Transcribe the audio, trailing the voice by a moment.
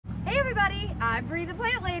everybody, I'm Bree the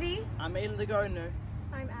Plant Lady. I'm Aidan the Gardener.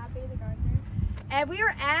 I'm Abby the Gardener. And we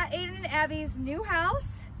are at Aidan Abby's new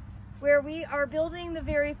house where we are building the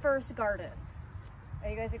very first garden. Are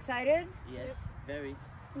you guys excited? Yes, very.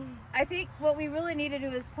 I think what we really need to do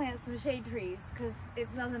is plant some shade trees because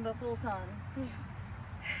it's nothing but full sun. Yeah.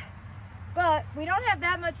 But we don't have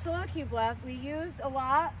that much soil cube left. We used a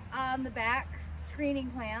lot on the back screening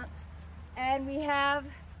plants, and we have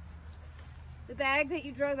the bag that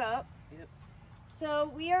you drug up. Yep.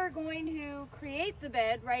 So we are going to create the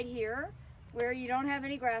bed right here where you don't have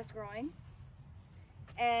any grass growing.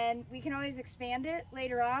 And we can always expand it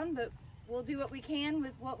later on, but we'll do what we can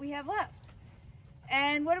with what we have left.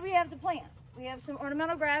 And what do we have to plant? We have some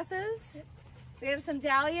ornamental grasses. Yep. We have some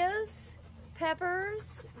dahlias,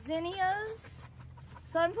 peppers, zinnias,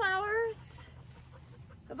 sunflowers,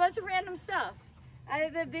 a bunch of random stuff.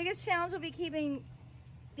 The biggest challenge will be keeping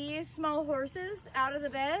these small horses out of the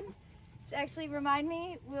bed. Which actually remind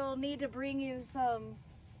me, we'll need to bring you some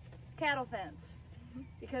cattle fence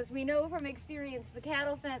because we know from experience the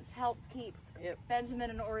cattle fence helped keep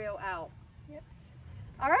Benjamin and Oreo out. Yep.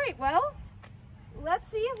 All right, well, let's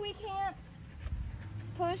see if we can't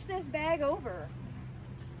push this bag over.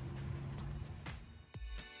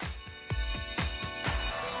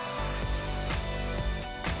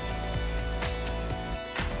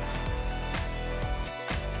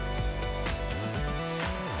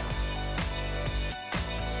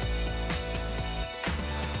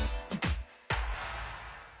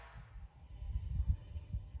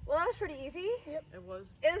 Well, that was pretty easy. Yep. It was.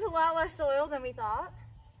 It was a lot less soil than we thought.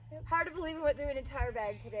 Yep. Hard to believe we went through an entire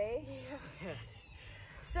bag today. Yeah.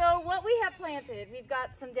 So what we have planted, we've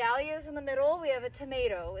got some dahlias in the middle. We have a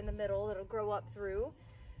tomato in the middle that'll grow up through.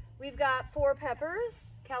 We've got 4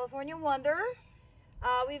 peppers, California Wonder.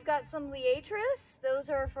 We've got some liatris. Those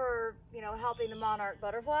are for, helping the monarch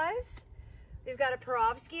butterflies. We've got a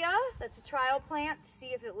perovskia. That's a trial plant to see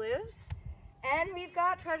if it lives. And we've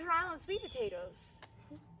got Treasure Island sweet potatoes.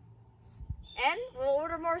 And we'll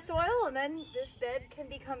order more soil, and then this bed can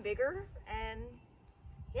become bigger, and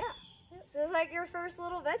yeah. So it's like your first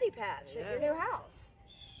little veggie patch at your new house.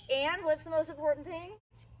 And what's the most important thing?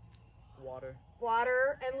 Water.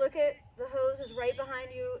 Water, and look at the hose is right behind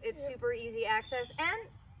you. It's super easy access, and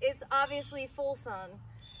it's obviously full sun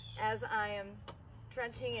as I am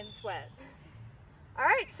drenching in sweat. All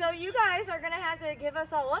right, so you guys are gonna have to give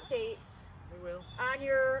us all updates. We will. On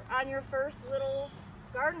your first little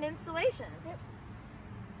garden installation. Yep.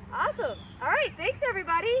 Awesome. All right, thanks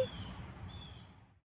everybody.